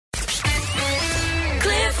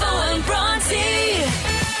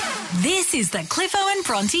This is the Cliffo and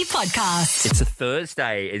Bronte podcast. It's a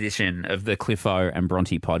Thursday edition of the Cliffo and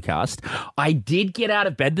Bronte podcast. I did get out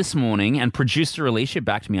of bed this morning, and producer Alicia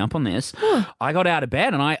backed me up on this. I got out of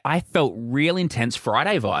bed and I felt real intense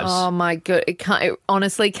Friday vibes. Oh my god! It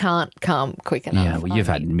honestly can't come quick enough. Yeah, well, you've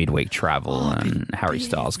had midweek travel and Harry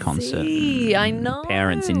Styles concert. And I know.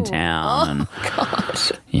 Parents in town. Oh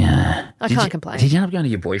gosh. Yeah. I can't complain. Did you end up going to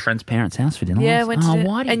your boyfriend's parents' house for dinner? Yeah, I went to do-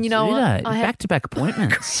 why did and you you know do what? that? I had- Back-to-back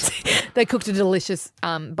appointments. They cooked a delicious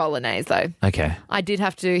bolognese though. Okay. I did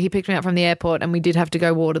have to. He picked me up from the airport, and we did have to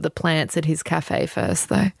go water the plants at his cafe first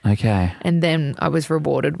though. Okay. And then I was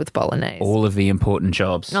rewarded with bolognese. All of the important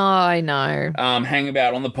jobs. Oh, I know. Hang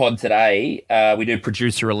about on the pod today. We do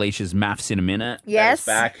producer Alicia's Maths in a Minute. Yes.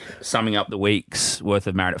 That is back, summing up the week's worth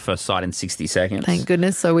of Married at First Sight in 60 seconds. Thank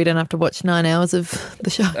goodness, so we don't have to watch 9 hours of the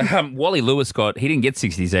show. Wally Lewis he didn't get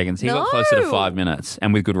 60 seconds. He got closer to 5 minutes,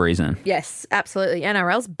 and with good reason. Yes, absolutely.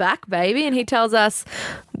 NRL's back, baby. And he tells us,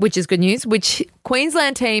 which is good news, which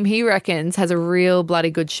Queensland team he reckons has a real bloody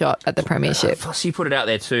good shot at the premiership. Plus, you put it out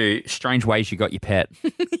there too. Strange ways you got your pet.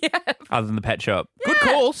 Other than the pet shop. Good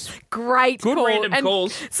calls. Great Good call. random And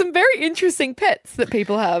calls. some very interesting pets that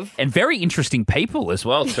people have. And very interesting people as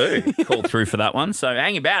well too. Called through for that one. So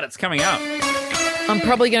hang about. It's coming up. I'm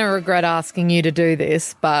probably going to regret asking you to do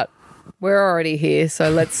this, but we're already here, so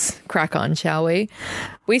let's crack on, shall we?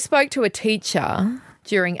 We spoke to a teacher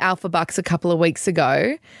during Alpha Bucks a couple of weeks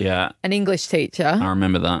ago, Yeah. an English teacher. I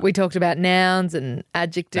remember that. We talked about nouns and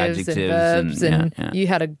adjectives and verbs, and yeah. you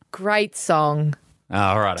had a great song Oh,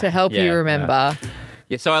 all right. to help you remember.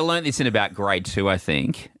 Yeah, so I learned this in about grade 2, I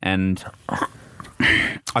think, and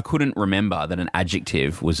I couldn't remember that an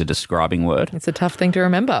adjective was a describing word. It's a tough thing to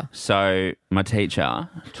remember. So my teacher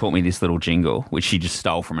taught me this little jingle, which she just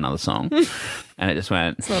stole from another song, and it just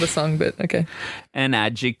went, It's not a song, but okay. an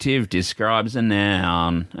adjective describes a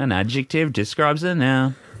noun. An adjective describes a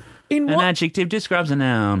noun. In An what, adjective describes a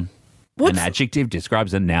noun. What's- An adjective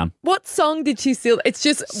describes a noun. what song did she steal? It's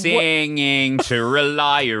just... Singing to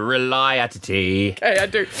reliability. Okay, I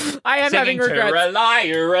do. I am having Singing to regrets.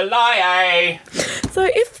 rely. So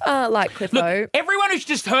if, like Cliffo, Look, everyone who's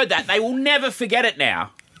just heard that, they will never forget it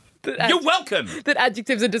now. You're welcome. that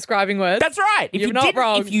adjectives are describing words. That's right. You're not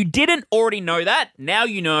wrong. If you didn't already know that, now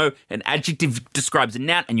you know an adjective describes a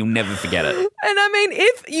noun and you'll never forget it. And I mean,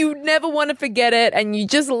 if you never want to forget it and you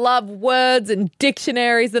just love words and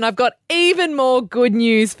dictionaries, then I've got even more good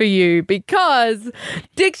news for you, because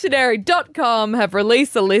dictionary.com have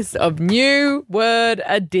released a list of new word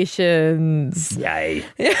additions. Yay.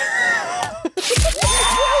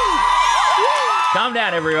 Calm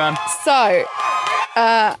down, everyone. So,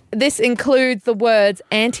 this includes the words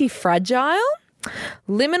anti-fragile,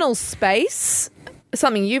 liminal space,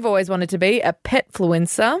 something you've always wanted to be, a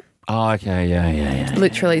petfluencer, Oh, okay. Yeah.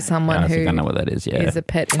 literally someone I think who I know what that is, yeah. is a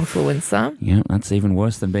pet influencer. Yeah, that's even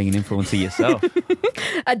worse than being an influencer yourself.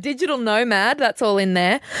 A digital nomad, that's all in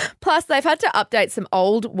there. Plus, they've had to update some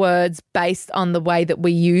old words based on the way that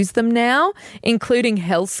we use them now, including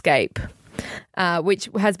hellscape, which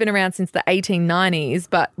has been around since the 1890s,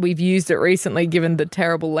 but we've used it recently given the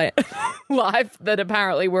terrible life that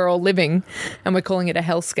apparently we're all living, and we're calling it a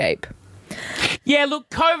hellscape. Yeah, look,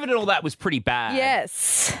 COVID and all that was pretty bad.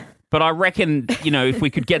 Yes, But I reckon, if we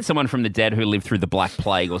could get someone from the dead who lived through the Black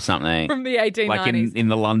Plague or something. from the 1890s. Like in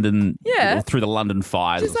the London, Yeah. or through the London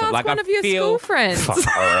fires Just or something. ask Like one of your school friends. Fuck, all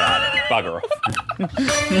right, bugger off.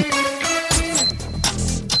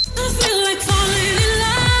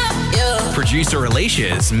 Producer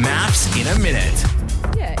Alicia's Maths in a Minute.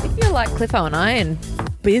 Yeah, if you're like Cliffo and I and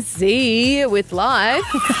busy with life,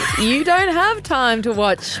 you don't have time to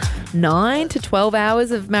watch 9 to 12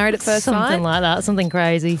 hours of Married at First Sight. Something like that. Something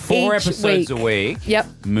crazy. 4 Each episodes week. a week. Yep.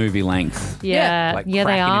 Movie length. Yeah, Like yeah,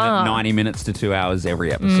 they cracking in at are. 90 minutes to 2 hours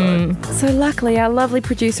every episode. So luckily, our lovely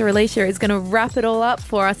producer Alicia is going to wrap it all up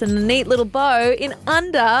for us in a neat little bow in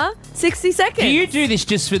under 60 seconds. Do you do this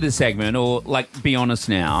just for the segment, or be honest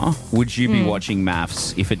now? Would you be watching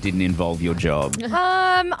Maths if it didn't involve your job?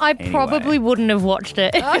 I probably wouldn't have watched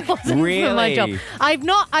it if it wasn't for my job. Really?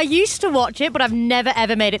 I used to watch it, but I've never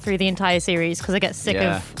ever made it through the entire series because I get sick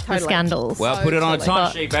Yeah. of the Totally. scandals. Well, put it on a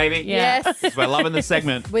Totally. timesheet, baby. Yeah. Yes. We're loving the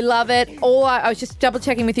segment. We love it. I was just double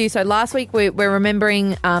checking with you. So last week we're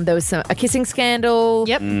remembering there was a kissing scandal.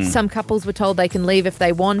 Yep. Some couples were told they can leave if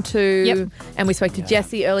they want to. Yep. And we spoke to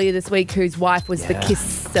Jessie earlier this week, whose wife was the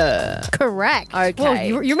kisser. Correct.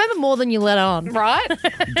 Okay. Well, you remember more than you let on. Right?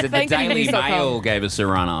 The Thank you, Daily News.com. Mail gave us a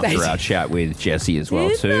run after They our chat with Jessie as well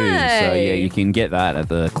Did too. So they? yeah, you can get that at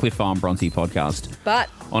the Cliff on Bronte podcast But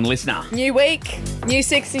on listener. New week, new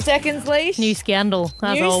 60 seconds leash. New scandal,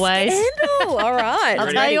 as New always. Scandal. All right.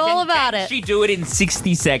 I'll tell you all about Can it. she do it in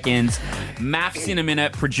 60 seconds? Maths in a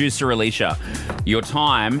minute. Producer Alicia, your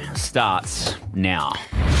time starts now.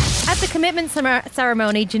 At the commitment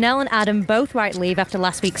ceremony, Janelle and Adam both write leave after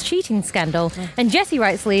last week's cheating scandal, and Jessie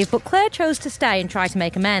writes leave, but Claire chose to stay and try to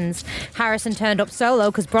make amends. Harrison turned up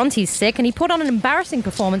solo because Bronte's sick, and he put on an embarrassing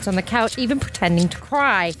performance on the couch, even pretending to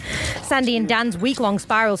cry. Sandy and Dan's week-long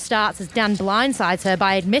spiral starts as Dan blindsides her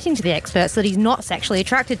by admitting to the experts that he's not sexually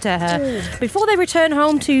attracted to her, before they return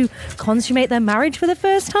home to consummate their marriage for the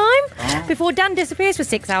first time, before Dan disappears for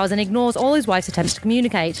 6 hours and ignores all his wife's attempts to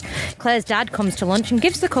communicate. Claire's dad comes to lunch and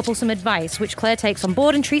gives the couple some advice, which Claire takes on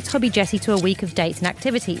board and treats hubby Jessie to a week of dates and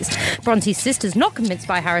activities. Bronte's sister's not convinced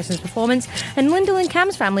by Harrison's performance, and Lyndall and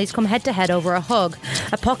Cam's families come head-to-head over a hug.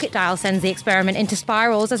 A pocket dial sends the experiment into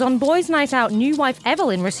spirals, as on boys' night out, new wife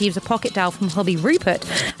Evelyn receives a pocket dial from hubby Rupert,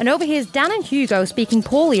 and overhears Dan and Hugo speaking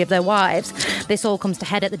poorly of their wives. This all comes to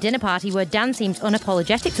head at the dinner party, where Dan seems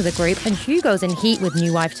unapologetic to the group, and Hugo's in heat with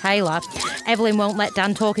new wife Taylor. Evelyn won't let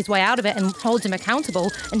Dan talk his way out of it and holds him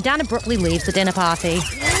accountable, and Dan abruptly leaves the dinner party.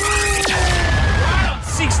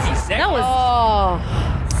 60 seconds. That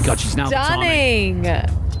was God, she's now Stunning.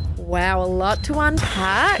 Wow, a lot to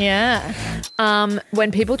unpack. yeah.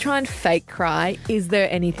 When people try and fake cry, is there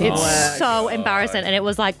anything It's worse? so embarrassing, and it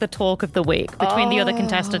was like the talk of the week between the other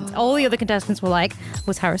contestants. All the other contestants were like,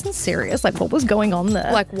 "Was Harrison serious? Like, what was going on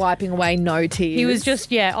there?" Like wiping away no tears. he was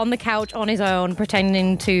just on the couch on his own,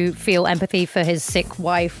 pretending to feel empathy for his sick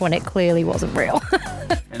wife when it clearly wasn't real.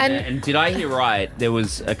 And did I hear right? There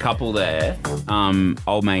was a couple there.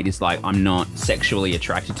 Old mate is like, I'm not sexually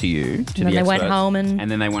attracted to you. To And then the they went experts. home and-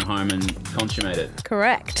 then they went home and consummated.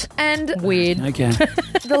 Correct. And Weird. Okay.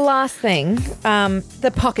 the last thing,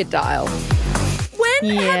 the pocket dial.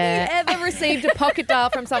 When Yeah. have you ever received a pocket dial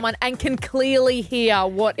from someone and can clearly hear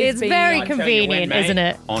what is It's being very I tell you convenient, mate, isn't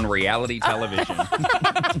it? On reality television.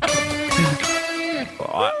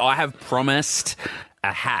 I have promised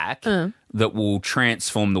a hack that will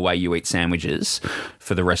transform the way you eat sandwiches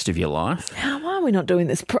for the rest of your life. Why are we not doing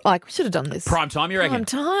this? Like, we should have done this. Prime time, you reckon?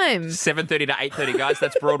 Prime time. 7:30 to 8:30, guys.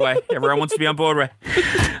 That's Broadway. Everyone wants to be on Broadway.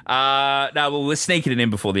 No, well, we're sneaking it in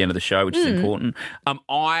before the end of the show, which is important.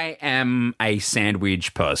 I am a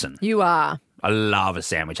sandwich person. You are. I love a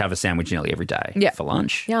sandwich. Have a sandwich nearly every day for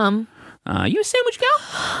lunch. Yum. You a sandwich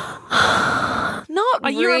girl? Not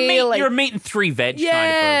really. You're a meat and three veg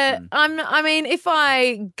Yeah, kind of person. I mean, if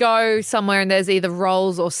I go somewhere and there's either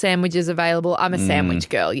rolls or sandwiches available, I'm a sandwich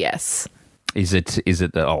girl. Yes. Is it? I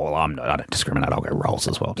don't discriminate. I'll go rolls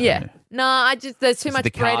as well. Yeah. No, there's too much the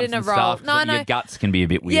bread carbs in a and roll. stuff, No, no. Your guts can be a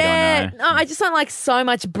bit weird. Yeah, I know. no, I just don't like so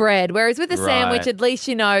much bread. Whereas with a sandwich, Right. at least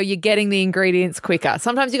you know you're getting the ingredients quicker.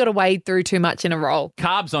 Sometimes you got to wade through too much in a roll.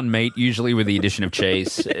 Carbs on meat, usually with the addition of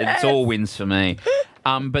cheese. It's all wins for me.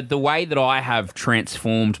 But the way that I have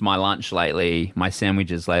transformed my lunch lately, my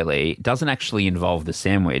sandwiches lately, doesn't actually involve the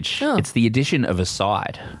sandwich. Oh. It's the addition of a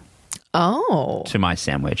side Oh, to my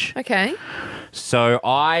sandwich. okay. So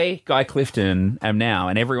I, Guy Clifton, am now,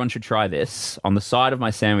 and everyone should try this, on the side of my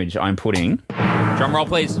sandwich I'm putting, drum roll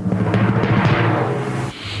please,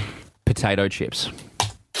 potato chips.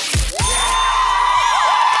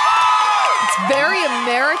 It's very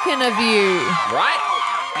American of you. Right?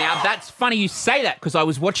 Now, that's funny you say that because I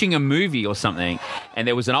was watching a movie or something and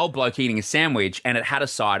there was an old bloke eating a sandwich and it had a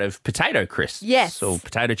side of potato crisps. Yes. Or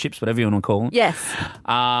potato chips, whatever you want to call them. Yes.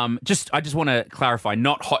 I just want to clarify,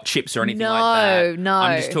 not hot chips or anything No, like that. no.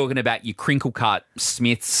 I'm just talking about your crinkle cut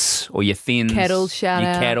Smiths or your Thins. Kettle, shout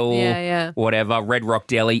your out. Kettle, Yeah. whatever. Red Rock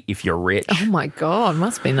Deli if you're rich. Oh my God,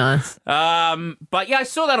 must be nice. But yeah, I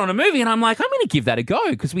saw that on a movie and I'm like, I'm going to give that a go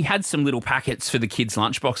because we had some little packets for the kids'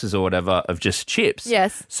 lunchboxes or whatever of just chips.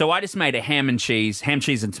 Yes. So I just made a ham, cheese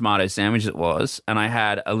and tomato sandwich it was, and I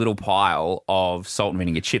had a little pile of salt and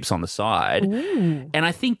vinegar chips on the side. Ooh. And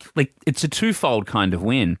I think like it's a twofold kind of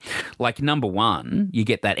win. Like number one, you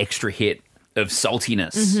get that extra hit of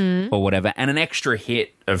saltiness or whatever, and an extra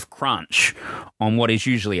hit of crunch on what is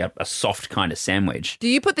usually a soft kind of sandwich. Do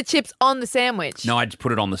you put the chips on the sandwich? No, I just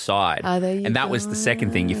put it on the side. Oh, there you and that was the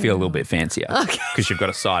second thing. You feel a little bit fancier because you've got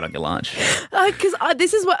a side on your lunch. Because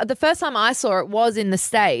this is what the first time I saw it was in the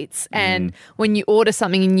States, and when you order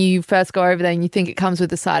something and you first go over there and you think it comes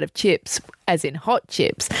with a side of chips, as in hot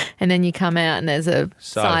chips, and then you come out and there's a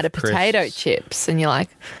side of potato crisps. chips, and you're like,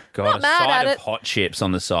 Got not a mad side at of it. hot chips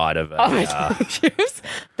on the side of it. Potato chips.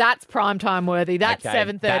 That's primetime worthy. That's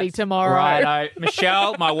 7:30 tomorrow. Righto.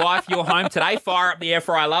 Michelle, my wife, you're home today. Fire up the air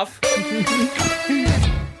fryer, love.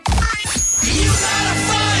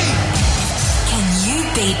 Can you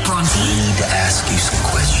beat Bronte? ask you some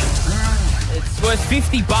questions. It's worth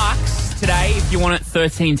 $50 today if you want it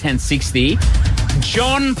 13 10 60.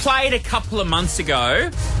 John played a couple of months ago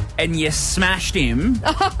and you smashed him.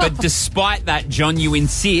 But despite that, John, you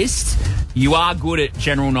insist you are good at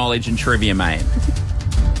general knowledge and trivia, mate.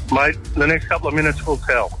 Mate, the next couple of minutes will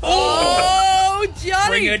tell. Oh, Johnny.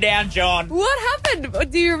 Bring her down, John. What happened?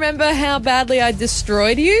 Do you remember how badly I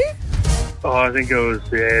destroyed you? Oh, I think it was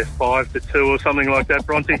 5-2 or something like that,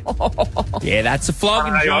 Bronte. Yeah, that's a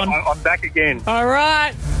flogging, Hey, John. I'm back again. All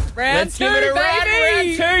right. Round Let's two, give it a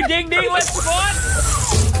baby. round two. Ding, ding, let's fight.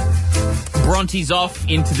 Bronte's off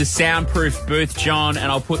into the soundproof booth, John,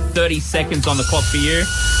 and I'll put 30 seconds on the clock for you.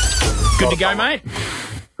 Good to go, mate?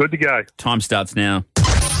 Good to go. Time starts now.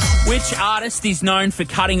 Which artist is known for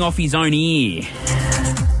cutting off his own ear?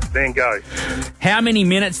 Van Gogh. How many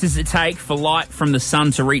minutes does it take for light from the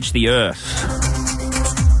sun to reach the earth?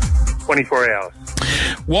 24 hours.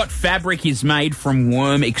 What fabric is made from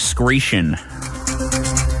worm excretion?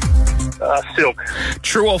 Silk.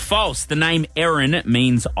 True or false? The name Erin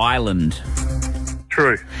means island.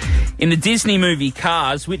 True. In the Disney movie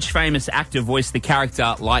Cars, which famous actor voiced the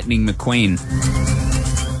character Lightning McQueen?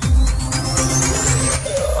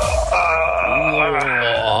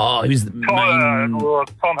 Oh, who's the main...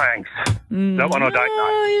 Tom Hanks. That one I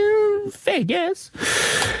don't know. Fair guess.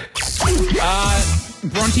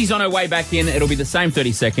 Bronte's on her way back in. It'll be the same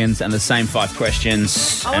 30 seconds and the same 5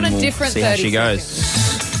 questions. I want and a we'll different see how 30 she goes.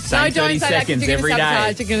 No, Same don't 30 say that 'cause seconds you're every gonna day.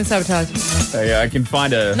 sabotage. You're going to sabotage. Oh, yeah, I can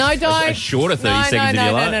find a, No, don't. a shorter 30 seconds if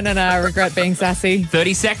you like. No. I regret being sassy.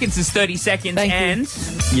 30 seconds is 30 seconds Thank you. and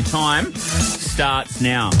your time starts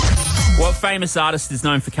now. What famous artist is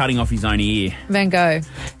known for cutting off his own ear? Van Gogh.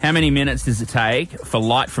 How many minutes does it take for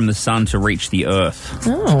light from the sun to reach the earth?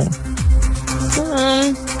 Oh.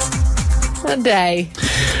 A day.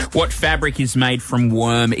 What fabric is made from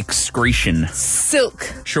worm excretion?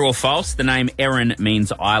 Silk. True or false? The name Erin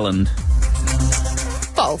means island.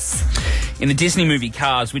 False. In the Disney movie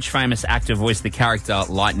Cars, which famous actor voiced the character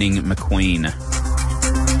Lightning McQueen?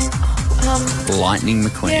 Lightning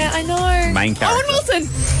McQueen. Yeah, I know. Main character. Owen Wilson.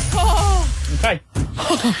 Oh. Okay.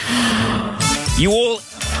 You all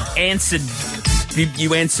answered.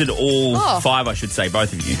 You answered all 5, I should say,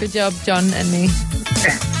 both of you. Good job, John and me.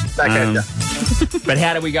 But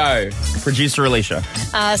how do we go? Producer Alicia.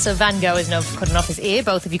 So Van Gogh is known for cutting off his ear.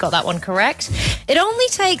 Both of you got that one correct. It only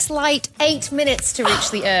takes light 8 minutes to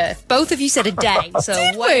reach the earth. Both of you said a day, so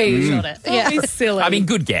way we? shot it. Yeah. Be silly. I mean,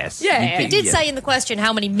 good guess. Yeah. You It did say in the question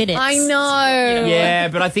how many minutes. I know. Yeah,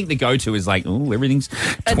 but I think the go-to is like, oh, everything's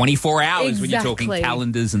 24 hours when you're talking Exactly.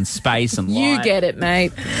 calendars and space and light. You get it,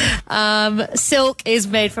 mate. Silk is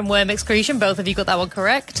made from worm excretion. Both of you got that one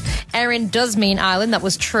correct. Erin does mean island. That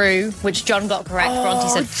was true, which John got correct. Bronte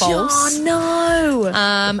said false. Oh, no.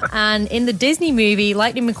 And in the Disney movie,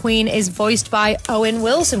 Lightning McQueen is voiced by Owen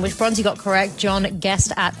Wilson, which Bronte got correct. John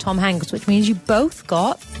guessed at Tom Hanks, which means you both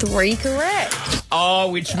got 3 correct. Oh,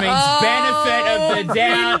 which means benefit of the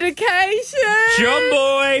doubt. Indication. John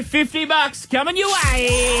boy, $50 coming your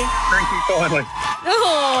way. Thank you kindly.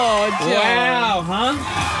 Oh, John. Wow,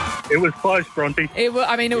 huh? It was close, Bronte. It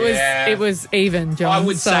Yeah. was even, John. I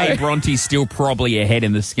would say Bronte's still probably ahead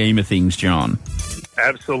in the scheme of things, John.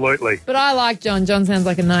 Absolutely. But I like John. John sounds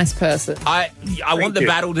like a nice person. I want the you.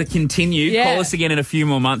 battle to continue. Yeah. Call us again in a few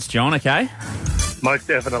more months, John, okay? Most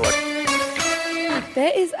definitely.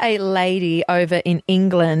 There is a lady over in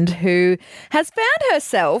England who has found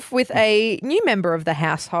herself with a new member of the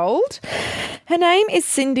household. Her name is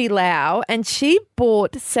Cindy Lau, and she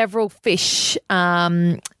bought several fish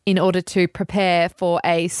in order to prepare for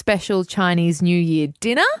a special Chinese New Year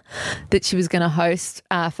dinner that she was going to host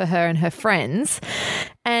for her and her friends.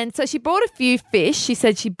 And so she bought a few fish. She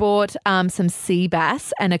said she bought some sea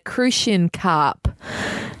bass and a crucian carp.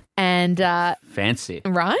 And Fancy.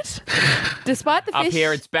 right, despite the Up fish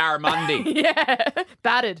here, it's Barramundi. yeah,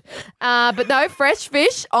 battered. But no, fresh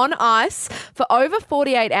fish on ice for over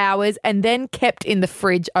 48 hours and then kept in the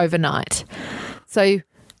fridge overnight. So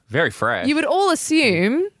Very fresh. you would all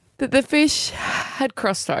assume that the fish had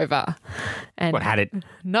crossed over. And What, had it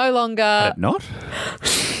no longer, not?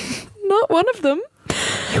 not one of them.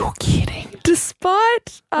 You're kidding.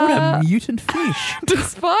 Despite What a mutant fish.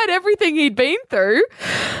 despite everything he'd been through,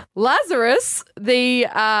 Lazarus, the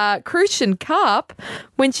crucian carp,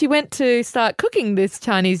 when she went to start cooking this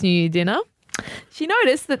Chinese New Year dinner, she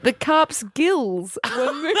noticed that the carp's gills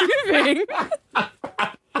were moving.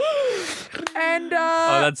 And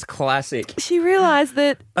Oh, that's classic. she realised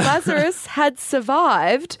that Lazarus had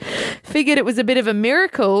survived, figured it was a bit of a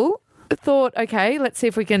miracle, thought, okay, let's see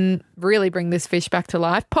if we can really bring this fish back to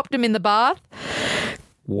life, popped him in the bath,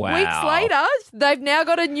 Wow. Weeks later, they've now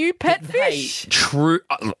got a new pet fish. True.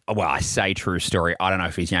 Well, I say true story. I don't know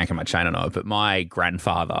if he's yanking my chain or not, but my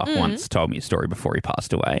grandfather once told me a story before he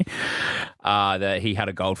passed away that he had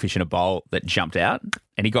a goldfish in a bowl that jumped out,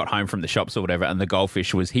 and he got home from the shops or whatever, and the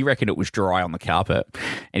goldfish he reckoned it was dry on the carpet,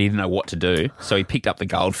 and he didn't know what to do. So he picked up the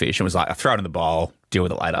goldfish and was like, I'll throw it in the bowl, deal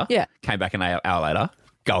with it later. Yeah. Came back an hour later.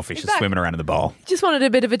 Goldfish is Exactly. swimming around in the bowl. Just wanted a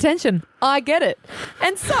bit of attention. I get it.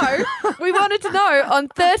 And so we wanted to know on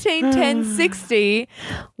 131060,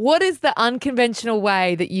 what is the unconventional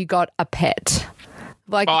way that you got a pet?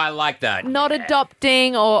 Like, Oh, I like that. not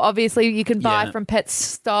adopting, or obviously you can buy Yeah. from pet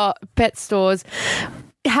stores.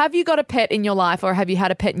 Have you got a pet in your life, or have you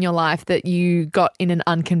had a pet in your life that you got in an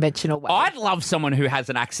unconventional way? I'd love someone who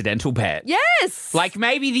has an accidental pet. Yes. Like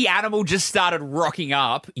maybe the animal just started rocking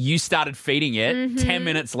up, you started feeding it, 10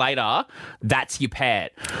 minutes later, that's your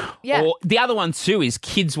pet. Yeah. Or the other one too is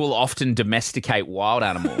kids will often domesticate wild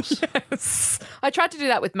animals. I tried to do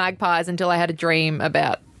that with magpies until I had a dream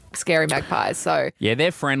about scary magpies. So Yeah,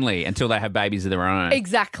 they're friendly until they have babies of their own.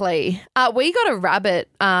 exactly. We got a rabbit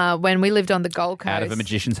when we lived on the Gold Coast. Out of a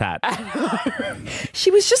magician's hat.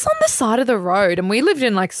 She was just on the side of the road, and we lived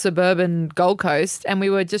in like suburban Gold Coast, and we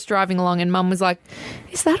were just driving along, and Mum was like,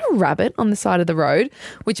 "Is that a rabbit on the side of the road?"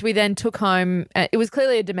 Which we then took home. It was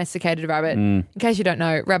clearly a domesticated rabbit. In case you don't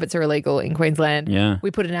know, rabbits are illegal in Queensland. Yeah.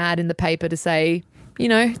 We put an ad in the paper to say,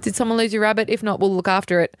 did someone lose your rabbit? If not, we'll look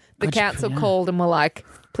after it. The council called and were like,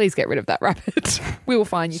 please get rid of that rabbit. We will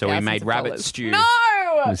fine you So we thousands made of rabbit dollars. stew. No!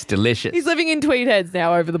 It was delicious. He's living in Tweed Heads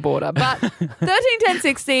now over the border. But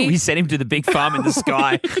 131060, We sent him to the big farm in the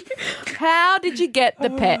sky. how did you get the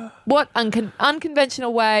pet? What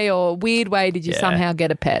unconventional way or weird way did you somehow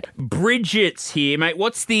get a pet? Bridget's here, mate.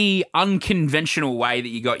 What's the unconventional way that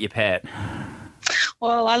you got your pet?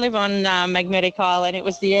 Well, I live on Magnetic Island. It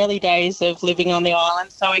was the early days of living on the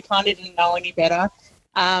island, so we kind of didn't know any better.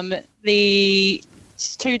 The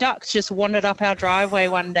two ducks just wandered up our driveway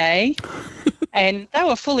one day, and they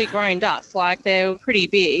were fully grown ducks, like they were pretty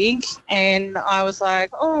big. And I was like,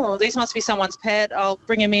 oh, these must be someone's pet. I'll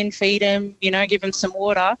bring them in, feed them, give them some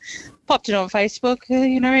water. Popped it on Facebook,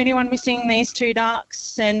 anyone missing these two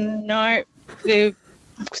ducks? And no,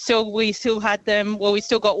 we still had them. Well, we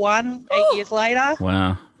still got one 8 years later.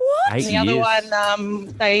 Wow. What? 8 The years. other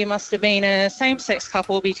one, they must have been a same-sex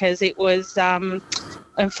couple because it was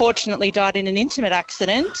unfortunately died in an intimate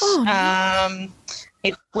accident.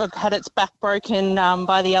 It had its back broken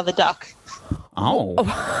by the other duck. Oh.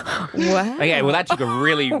 Wow. Okay, well, that took a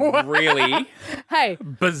really, really Hey,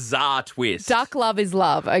 bizarre twist. duck love is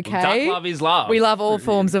love, okay? Duck love is love. We love all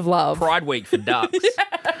forms of love. Pride Week for ducks.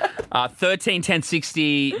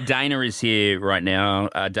 131060, Dana is here right now.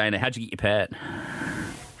 Dana, how'd you get your pet?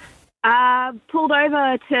 Pulled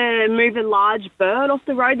over to move a large bird off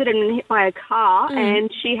the road that had been hit by a car, and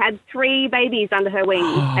she had 3 babies under her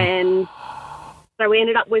wings. And so we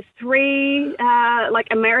ended up with 3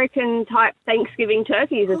 American-type Thanksgiving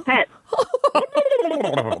turkeys as pets.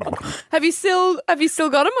 Have you still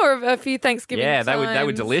got them, or a few Thanksgiving Yeah, they were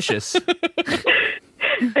times? delicious.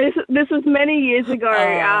 This was many years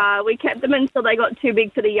ago. We kept them until they got too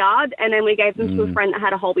big for the yard, and then we gave them to a friend that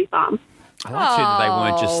had a Holby farm. I like too that they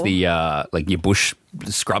weren't just the your bush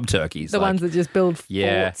scrub turkeys. The ones that just build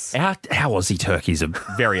yeah. forts. Our Aussie turkeys are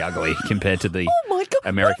very ugly compared to the Oh my God,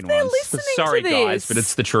 American what if they're ones. listening Sorry, to guys, this? but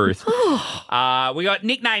it's the truth. We got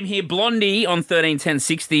nickname here, Blondie on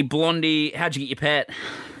 131060. Blondie, how'd you get your pet?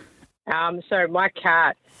 So my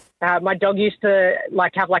cat, my dog used to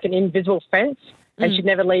have an invisible fence, and she'd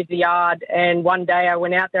never leave the yard. And one day I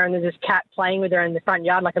went out there, and there's this cat playing with her in the front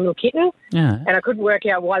yard like a little kitten. Yeah. And I couldn't work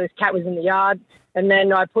out why this cat was in the yard. And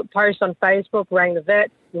then I put posts on Facebook, rang the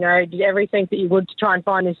vet, did everything that you would to try and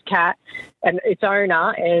find this cat and its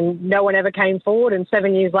owner, and no one ever came forward. And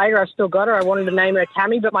 7 years later, I've still got her. I wanted to name her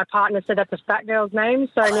Tammy, but my partner said that's a fat girl's name,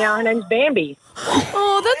 so now her name's Bambi.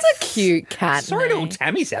 Oh, that's a cute cat. Sorry to all name.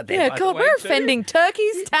 Tammys out there. Yeah, by the God, way, we're too. offending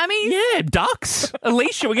turkeys, Tammies. Yeah, ducks.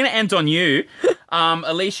 Alicia, we're going to end on you.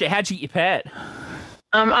 Alicia, how'd you get your pet?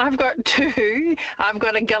 I've got 2. I've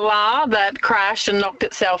got a galah that crashed and knocked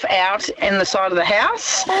itself out in the side of the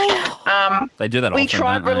house. They do that We often,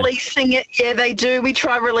 tried don't they? releasing it. Yeah, they do. We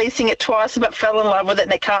tried releasing it twice, but fell in love with it.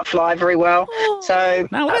 They can't fly very well. So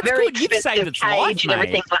No, well, a that's very good. You've saved expensive its life, cage and mate.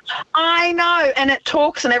 everything. I know, and it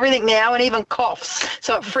talks and everything now, and even coughs.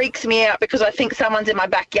 So it freaks me out because I think someone's in my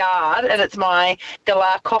backyard, and it's my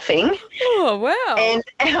galah coughing. Oh, wow. And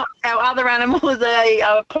our other animal is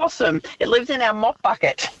a possum. It lives in our mop bucket.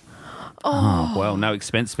 Oh, well, no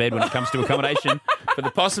expense spared when it comes to accommodation for the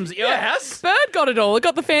possums at your house. Bird got it all. It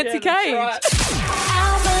got the fancy cage. That's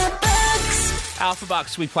right. Alpha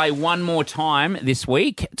Bucks, we play one more time this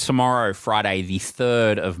week. Tomorrow, Friday, the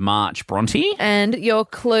 3rd of March. Bronte? And your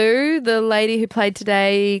clue, the lady who played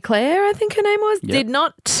today, Claire, I think her name was, did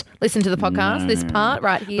not listen to the podcast, this part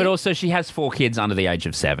right here. But also she has 4 kids under the age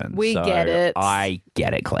of 7. We so get it. I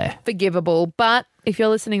get it, Claire. Forgivable. But if you're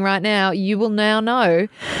listening right now, you will now know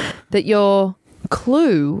that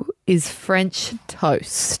clue is French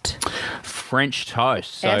toast. French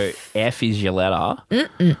toast. So F is your letter.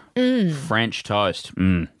 French toast.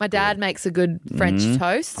 My dad makes a good French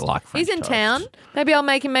toast. I like French He's in toast. town. Maybe I'll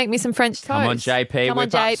make him make me some French toast. Come on, JP. Come on,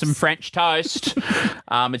 Whip up Japes. some French toast.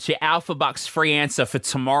 It's your Alpha Bucks free answer for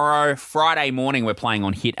tomorrow. Friday morning, we're playing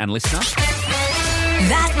on Hit and Listener.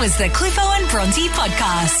 That was the Cliffo and Bronte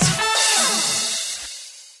podcast.